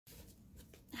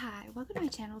Hi, welcome to my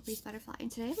channel, Breeze Butterfly, and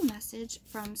today I have a message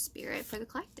from Spirit for the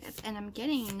Collective, and I'm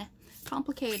getting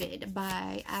Complicated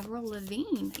by Avril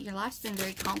Lavigne. Your life's been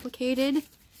very complicated.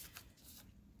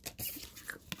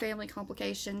 Family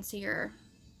complications here.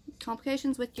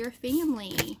 Complications with your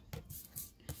family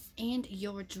and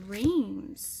your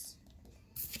dreams.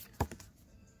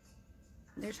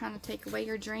 They're trying to take away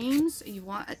your dreams. You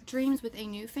want dreams with a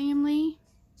new family?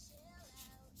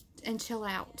 And chill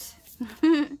out.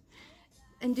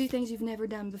 And do things you've never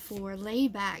done before. Lay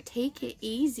back. Take it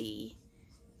easy.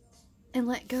 And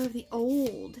let go of the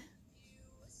old.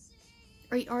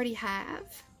 Or you already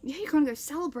have. Yeah, you're going to go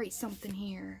celebrate something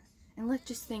here. And let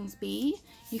just things be.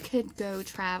 You could go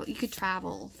travel. You could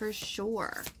travel for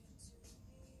sure.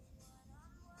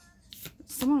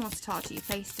 Someone wants to talk to you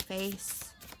face to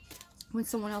face. When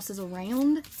someone else is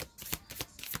around.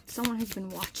 Someone who's been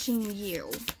watching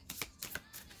you.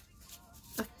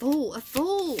 A fool. A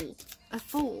fool. A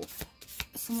fool.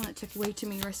 Someone that took way too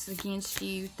many risks against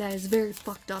you that is very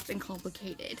fucked up and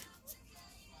complicated.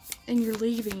 And you're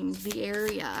leaving the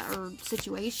area or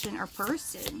situation or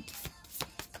person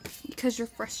because you're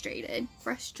frustrated.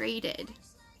 Frustrated.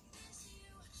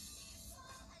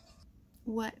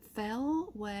 What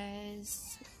fell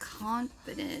was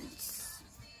confidence.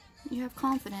 You have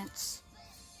confidence.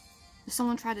 If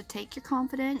someone tried to take your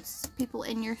confidence, people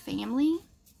in your family,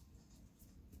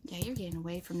 yeah, you're getting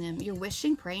away from them. You're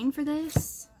wishing, praying for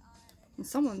this. And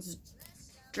someone's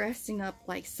dressing up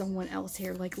like someone else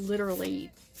here. Like literally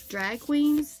drag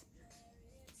queens.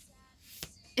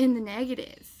 In the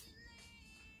negative.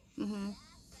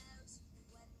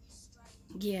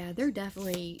 Yeah, they're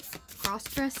definitely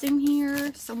cross-dressing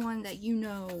here. Someone that you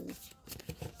know.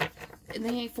 And they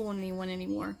ain't fooling anyone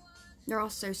anymore. They're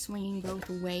also swinging both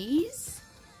ways.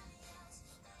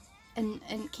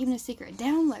 And keeping a secret.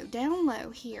 Down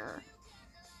low here.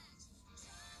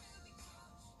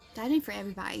 That ain't for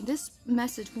everybody. This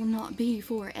message will not be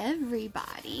for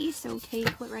everybody. So take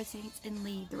what resonates and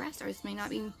leave the rest. Or this may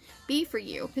not be for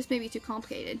you. This may be too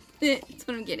complicated. That's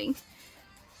what I'm getting.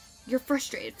 You're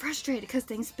frustrated. Frustrated because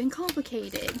things have been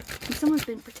complicated. And someone's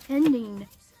been pretending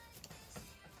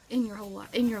in your whole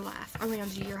life. In your life.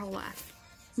 Around you your whole life.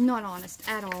 Not honest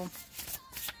at all.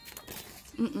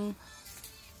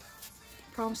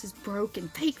 Promises broken.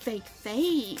 Fake, fake,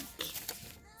 fake.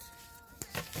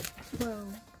 Whoa.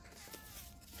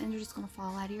 And you're just going to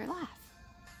fall out of your life.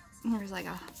 And there's like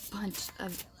a bunch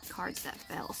of cards that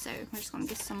fell. So we're just going to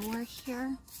get some more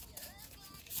here.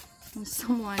 And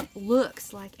someone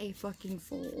looks like a fucking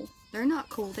fool. They're not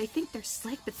cool. They think they're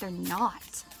slick, but they're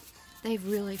not. They've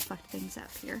really fucked things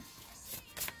up here.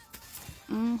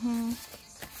 And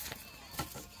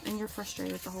you're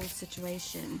frustrated with the whole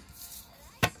situation.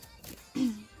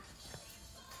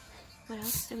 What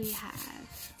else do we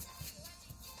have?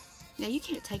 Yeah, you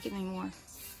can't take it anymore.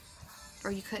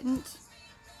 Or you couldn't.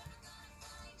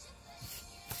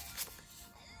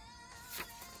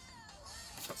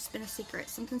 It's been a secret.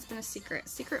 Something's been a secret.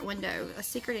 Secret window. A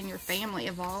secret in your family.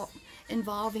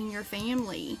 Involving your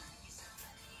family.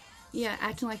 Yeah,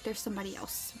 acting like there's somebody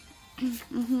else.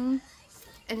 And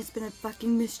it's been a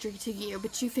fucking mystery to you.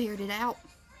 But you figured it out.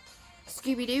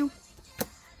 Scooby-Doo.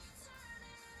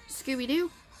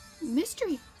 Scooby-Doo.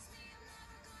 Mystery.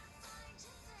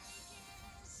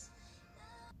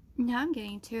 Now I'm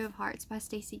getting Two of Hearts by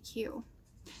Stacey Q.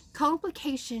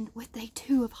 Complication with a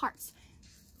Two of Hearts.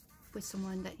 With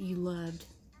someone that you loved.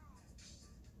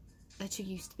 That you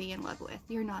used to be in love with.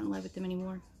 You're not in love with them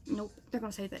anymore. Nope. They're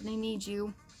going to say that they need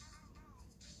you.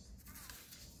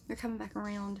 They're coming back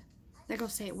around. They're going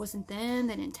to say it wasn't them.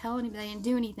 They didn't tell anybody. They didn't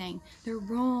do anything. They're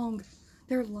wrong.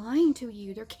 They're lying to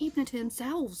you. They're keeping it to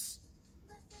themselves.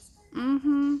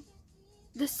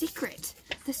 The secret.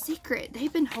 The secret.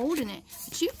 They've been holding it.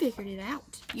 But you figured it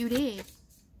out. You did.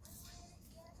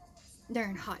 They're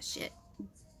in hot shit.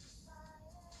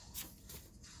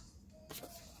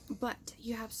 But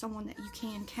you have someone that you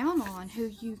can count on.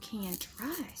 Who you can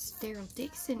trust. Daryl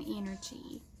Dixon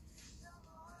energy.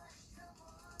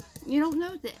 You don't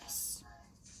know this.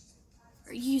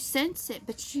 You sense it.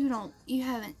 But you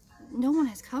haven't. No one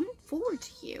has come forward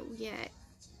to you yet.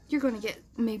 You're going to get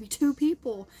maybe 2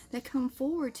 people that come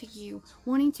forward to you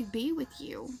wanting to be with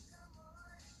you.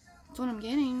 That's what I'm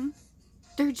getting.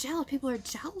 They're jealous. People are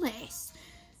jealous.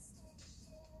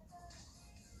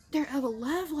 They're of a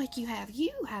love like you have.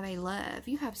 You have a love.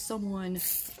 You have someone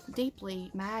deeply,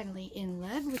 madly in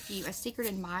love with you. A secret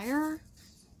admirer.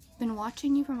 Been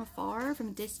watching you from afar, from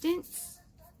a distance.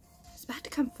 It's about to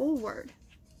come forward.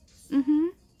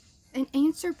 And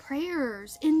answer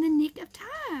prayers in the nick of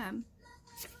time.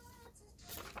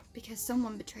 Because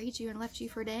someone betrayed you and left you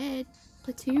for dead.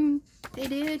 Platoon, they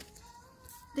did.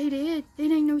 They did.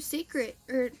 It ain't no secret.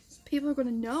 Or people are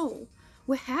gonna know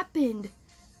what happened.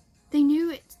 They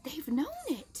knew it. They've known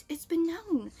it. It's been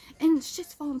known. And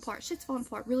shit's falling apart. Shit's falling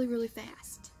apart really, really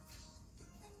fast.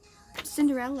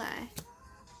 Cinderella.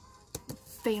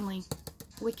 Family.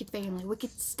 Wicked family.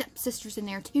 Wicked stepsisters in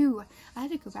there too. I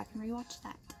had to go back and rewatch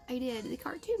that. I did. The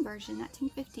cartoon version,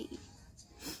 1950.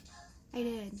 I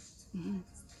did.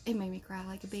 It made me cry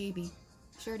like a baby.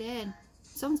 Sure did.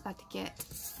 Someone's about to get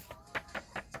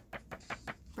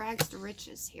brags to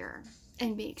riches here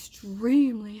and be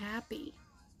extremely happy.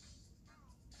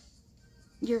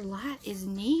 Your light is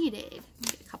needed. Let me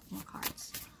get a couple more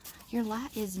cards. Your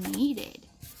light is needed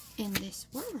in this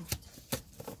world.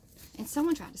 And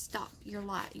someone tried to stop your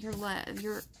light, your love,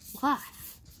 your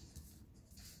life.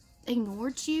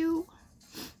 Ignored you,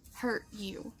 hurt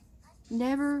you.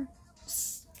 Never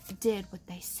did what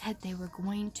they said they were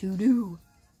going to do.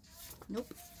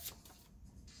 Nope.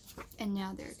 And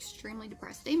now they're extremely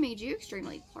depressed. They made you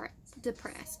extremely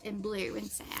depressed and blue and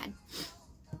sad.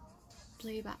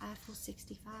 Blue by Eiffel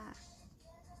 65.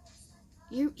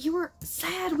 You were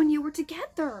sad when you were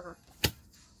together.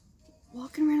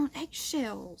 Walking around on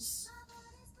eggshells.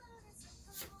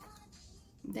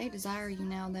 They desire you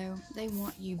now, though. They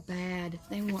want you bad.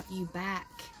 They want you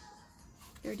back.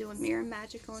 They're doing mirror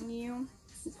magic on you.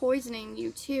 Poisoning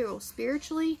you, too.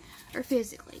 Spiritually or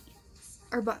physically.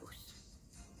 Or both.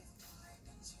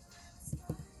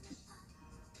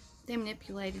 They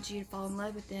manipulated you to fall in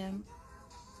love with them.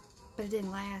 But it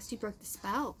didn't last. You broke the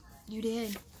spell. You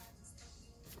did.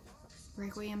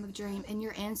 Requiem of a Dream. And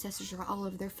your ancestors are all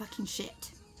over their fucking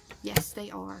shit. Yes,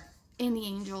 they are. And the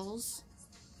angels.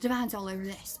 Divine's all over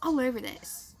this. All over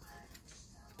this.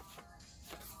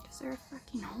 Because they're a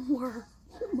fucking whore.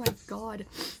 Oh my god.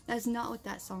 That's not what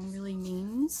that song really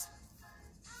means.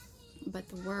 But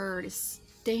the word is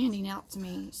standing out to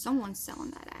me. Someone's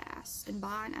selling that ass. And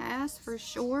buying ass for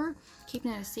sure.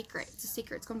 Keeping it a secret. It's a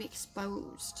secret. It's going to be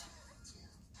exposed.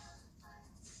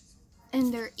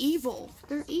 And they're evil.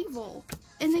 They're evil.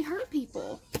 And they hurt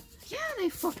people. Yeah, they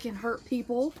fucking hurt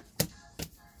people.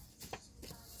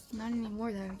 Not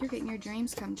anymore, though. You're getting your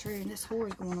dreams come true. And this whore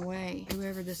is going away.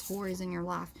 Whoever this whore is in your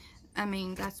life. I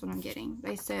mean, that's what I'm getting.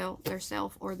 They sell their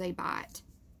self or they buy it.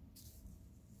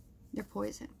 They're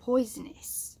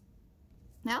poisonous.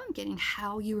 Now I'm getting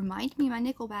how you remind me of my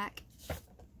Nickelback.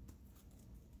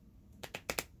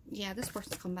 Yeah, this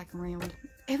person's coming back around.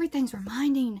 Everything's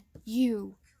reminding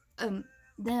you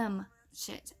them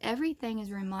shit. Everything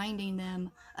is reminding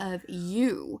them of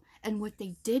you and what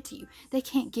they did to you. They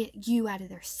can't get you out of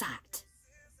their sight.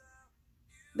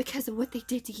 Because of what they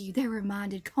did to you, they're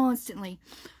reminded constantly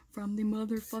from the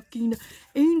motherfucking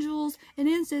angels and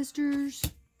ancestors.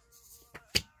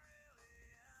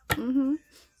 Oh my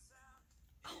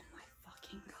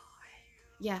fucking god.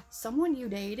 Yeah, someone you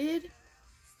dated,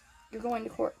 you're going to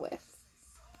court with.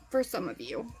 For some of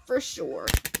you. For sure.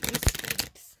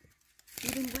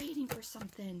 You've been waiting for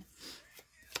something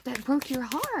that broke your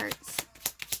hearts.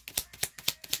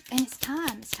 And it's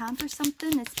time. It's time for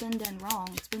something that's been done wrong.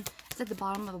 It's at the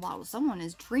bottom of the bottle. Someone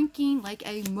is drinking like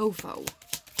a mofo.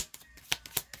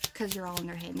 Because you're all in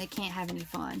their head. And they can't have any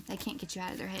fun. They can't get you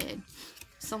out of their head.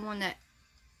 Someone that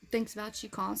thinks about you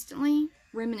constantly.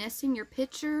 Reminiscing your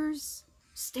pictures.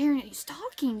 Staring at you.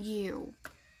 Stalking you.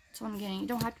 That's what I'm getting. You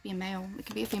don't have to be a male. It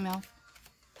could be a female.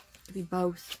 It could be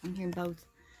both. I'm hearing both.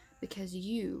 Because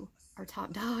you are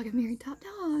top dog. I'm hearing top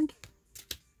dog.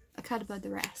 I cut above the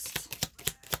rest.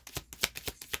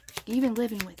 You've been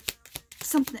living with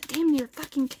something that damn near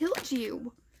fucking killed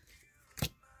you.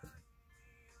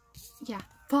 Yeah,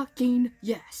 fucking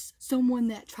yes. Someone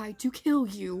that tried to kill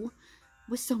you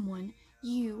was someone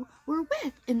you were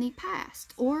with in the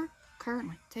past. Or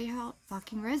currently. Tell you how it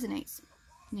fucking resonates.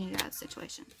 You need to get out of the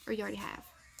situation. Or you already have.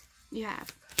 You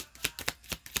have.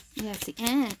 Yeah, it's the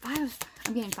end. I'm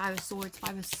getting 5 of swords.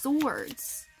 5 of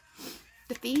swords.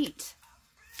 Defeat.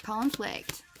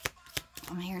 Conflict.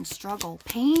 I'm hearing struggle.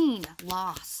 Pain.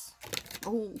 Loss.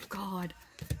 Oh, God.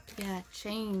 Yeah,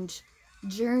 change.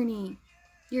 Journey.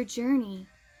 Your journey.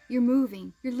 You're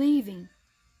moving. You're leaving.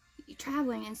 You're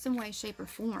traveling in some way, shape, or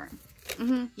form.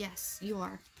 Yes, you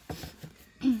are.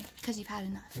 Because you've had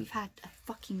enough. You've had a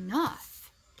fucking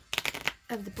enough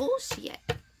of the bullshit.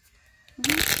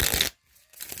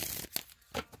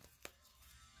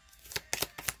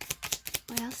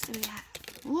 What else do we have?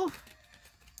 Ooh.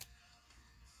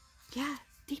 Yeah,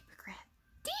 deep regret.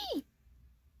 Deep!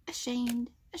 Ashamed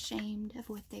of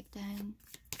what they've done.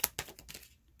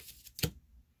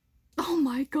 Oh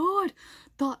my god!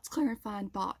 Thoughts, clarifying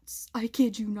thoughts. I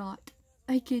kid you not.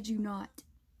 I kid you not.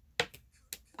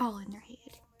 All in their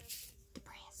head.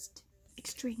 Depressed.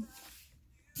 Extremely.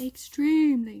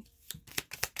 Extremely.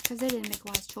 Because they didn't make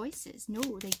wise choices. No,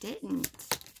 they didn't.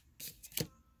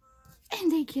 And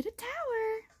they get a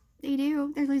tower. They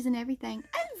do. They're losing everything.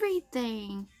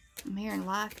 Everything. I'm hearing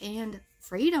life and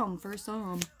freedom for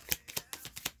some.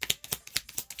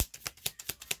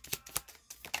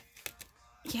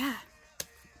 Yeah.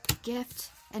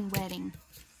 Gift and wedding.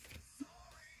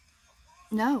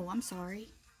 No, I'm sorry.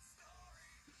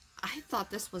 I thought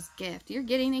this was gift. You're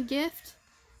getting a gift?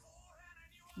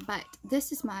 But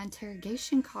this is my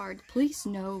interrogation card. The police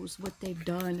knows what they've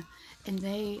done. And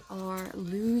they are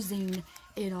losing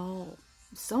it all.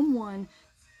 Someone,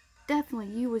 definitely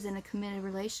you was in a committed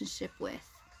relationship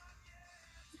with.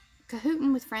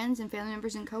 Cahooting with friends and family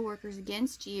members and co-workers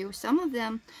against you. Some of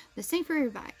them, this ain't for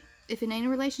everybody. If it ain't a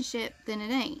relationship, then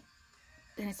it ain't.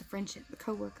 Then it's a friendship, a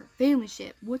co-worker, family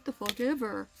ship, what the fuck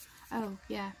ever. Oh,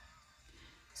 yeah.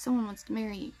 Someone wants to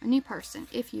marry you, a new person,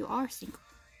 if you are single.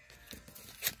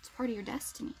 It's part of your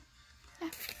destiny.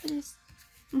 Yeah, it is.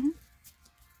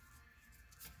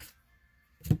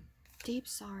 Deep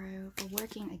sorrow for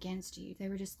working against you. They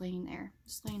were just laying there.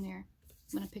 Just laying there.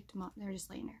 When I picked them up, they were just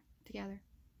laying there together.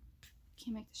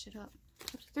 Can't make this shit up.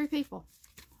 Up to 3 people.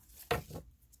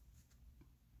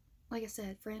 Like I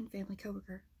said, friend, family,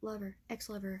 coworker, lover,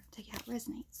 ex-lover, take it out,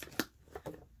 resonates.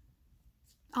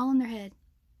 All in their head.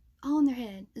 All in their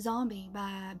head. Zombie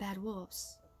by Bad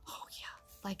Wolves. Oh yeah.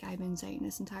 Like I've been saying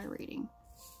this entire reading.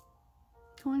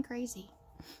 Going crazy.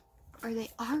 Or they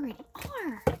already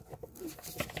are.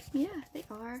 Yeah, they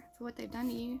are. For what they've done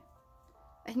to you.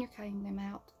 And you're cutting them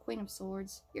out. Queen of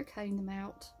Swords. You're cutting them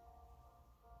out.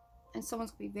 And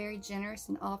someone's going to be very generous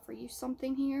and offer you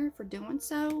something here for doing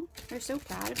so. They're so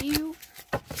proud of you.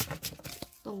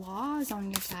 The law is on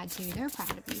your side too. They're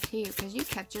proud of you too. Because you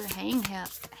kept your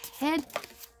head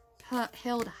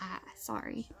held high.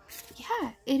 Sorry.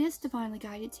 Yeah, it is divinely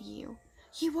guided to you.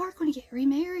 You are going to get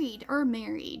remarried or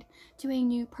married to a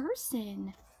new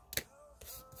person.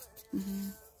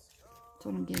 That's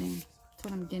what I'm getting. That's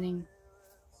what I'm getting.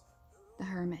 The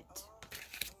Hermit.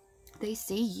 They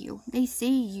see you. They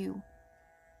see you.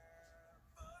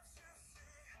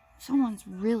 Someone's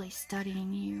really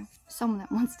studying you. Someone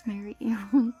that wants to marry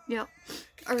you. Yep.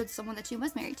 Or someone that you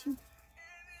was married to.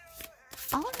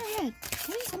 All in their head.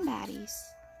 Goodies and baddies.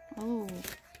 Oh.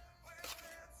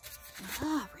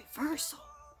 Ah, reversal.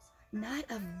 Knight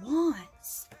of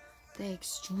Wands. They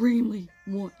extremely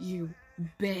want you.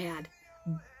 Bad.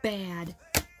 Bad.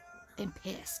 And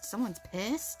pissed. Someone's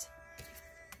pissed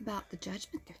about the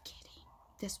judgment they're getting.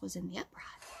 This was in the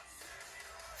upright.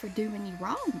 For doing you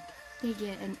wrong. They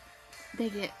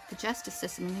get the justice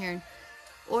system in here.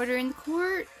 Order in the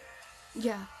court.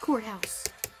 Yeah, courthouse.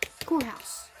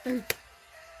 Courthouse. They're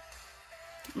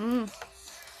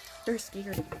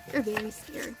scared. They're very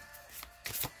scared.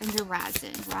 And they're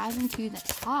rising. Rising to the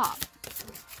top.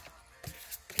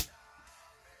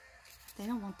 They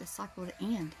don't want this cycle to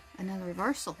end. Another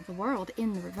reversal. The world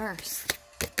in the reverse.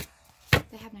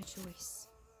 They have no choice.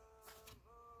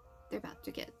 They're about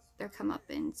to get their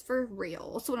comeuppance for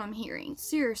real. That's what I'm hearing.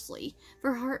 Seriously.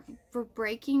 For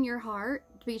breaking your heart,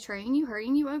 betraying you,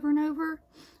 hurting you over and over.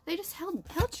 They just held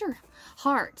your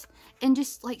heart and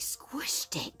just like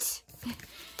squished it.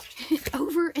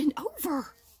 Over and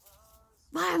over.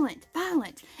 Violent,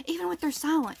 violent. Even with their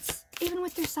silence. Even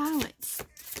with their silence.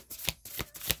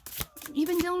 You've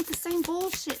been dealing with the same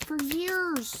bullshit for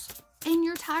years. And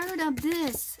you're tired of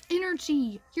this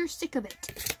energy. You're sick of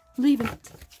it. Leaving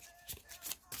it.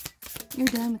 You're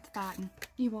done with the fighting.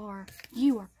 You are.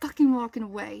 You are fucking walking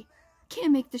away.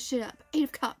 Can't make this shit up. 8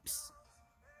 of Cups.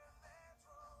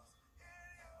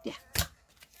 Yeah.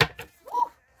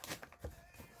 Woo.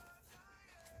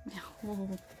 No.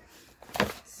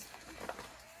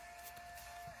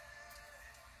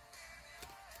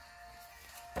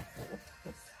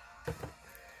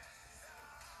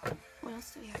 What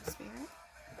else do we have, Spirit?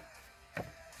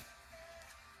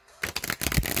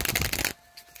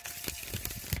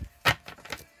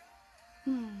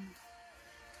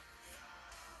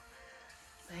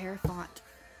 The Hierophant.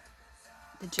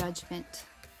 The Judgment.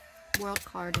 World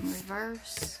card in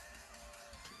reverse.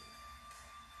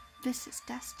 This is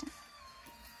destiny.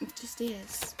 It just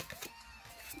is.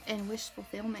 And wish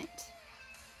fulfillment.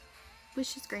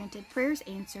 Wishes granted. Prayers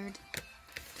answered. I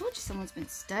told you someone's been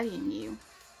studying you.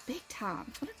 Big time.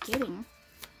 That's what I'm getting.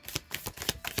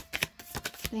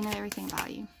 They know everything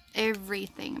about you.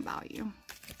 Everything about you.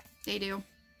 They do.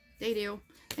 They do.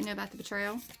 They know about the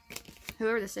betrayal.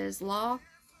 Whoever this is. Law.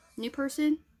 New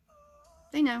person.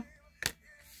 They know.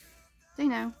 They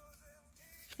know.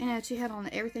 And that you had on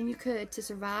everything you could to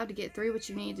survive, to get through what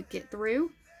you needed to get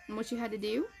through, and what you had to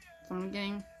do. From the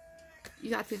beginning,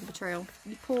 you got through the betrayal.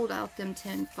 You pulled out them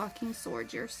 10 fucking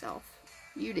swords yourself.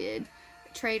 You did.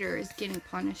 The traitor is getting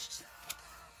punished.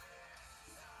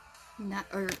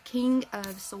 King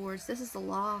of Swords. This is the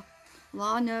law.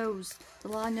 Law knows. The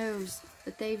law knows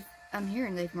that I'm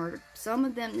hearing they've murdered. Some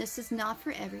of them, this is not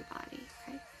for everybody,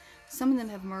 okay? Some of them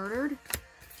have murdered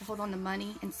to hold on to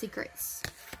money and secrets.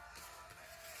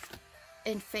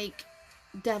 And fake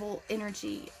devil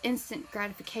energy. Instant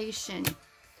gratification.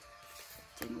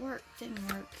 Didn't work.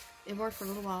 Didn't work. It worked for a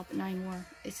little while, but not anymore.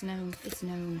 It's known. It's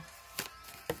known.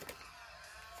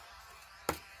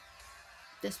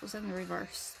 This was in the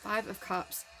reverse. 5 of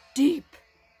Cups. Deep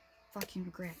fucking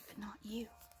regret, but not you.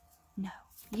 No.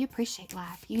 You appreciate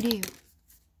life. You do.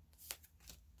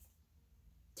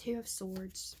 2 of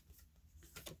Swords.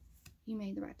 You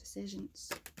made the right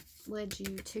decisions. Led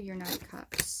you to your 9 of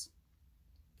Cups.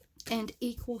 And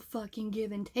equal fucking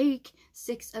give and take.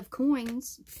 6 of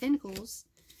Coins. Pentacles.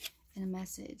 And a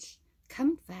message.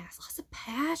 Coming fast. Lots of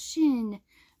passion.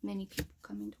 Many people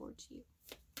coming towards you.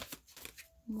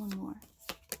 One more.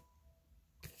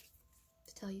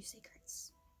 Tell you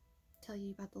secrets. Tell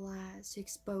you about the lies. To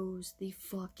expose the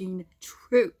fucking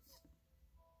truth.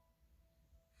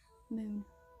 Moon.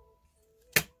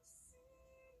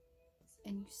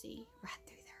 And you see right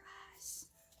through their eyes.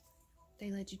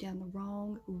 They led you down the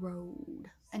wrong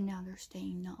road. And now they're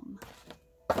staying numb.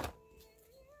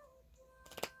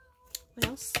 What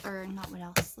else? Or not what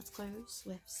else. Let's close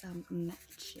with some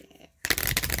magic.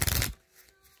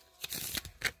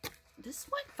 This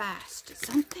went fast.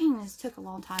 Something this took a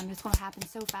long time. It's going to happen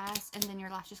so fast, and then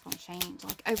your life's just going to change,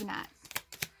 like overnight.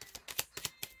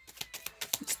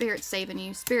 Spirit's saving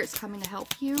you. Spirit's coming to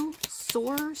help you.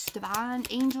 Source, divine,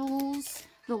 angels,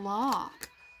 the law.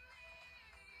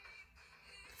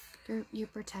 You're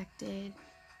protected,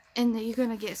 and that you're going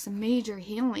to get some major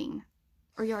healing,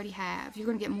 or you already have. You're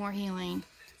going to get more healing.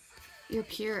 You're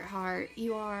pure at heart.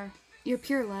 You're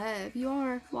pure love. You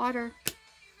are water.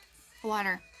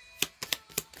 Water.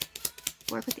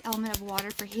 Work with the element of water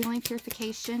for healing,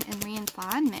 purification, and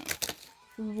refinement.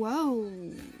 Whoa.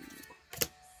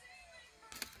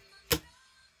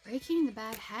 Breaking the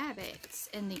bad habits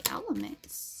and the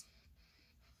elements.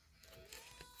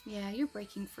 Yeah, you're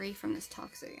breaking free from this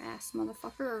toxic ass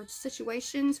motherfucker, or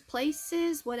situations,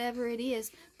 places, whatever it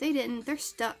is. They're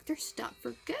stuck. They're stuck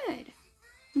for good.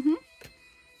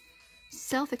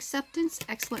 Self-acceptance,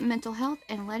 excellent mental health,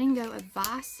 and letting go of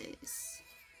vices.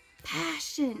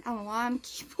 Passion. I don't know why I'm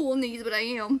keep pulling these, but I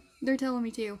am. They're telling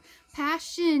me to.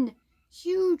 Passion.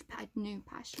 Huge. I knew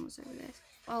passion was over this.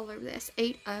 All over this.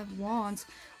 8 of Wands.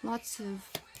 Lots of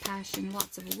passion.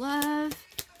 Lots of love.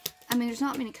 I mean, there's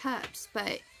not many cups,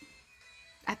 but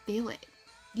I feel it.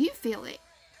 You feel it.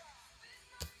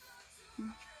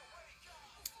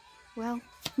 Well,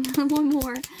 one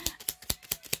more.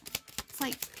 It's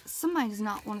like somebody does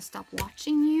not want to stop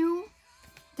watching you.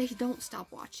 They don't stop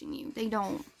watching you. They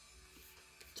don't.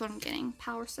 That's what I'm getting.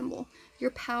 Power symbol.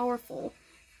 You're powerful.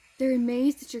 They're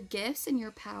amazed at your gifts and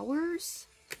your powers.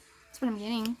 That's what I'm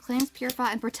getting. Cleanse,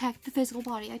 purify, and protect the physical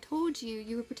body. I told you,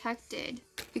 you were protected.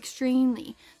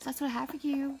 Extremely. So that's what I have for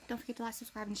you. Don't forget to like,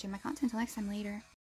 subscribe, and share my content. Until next time, later.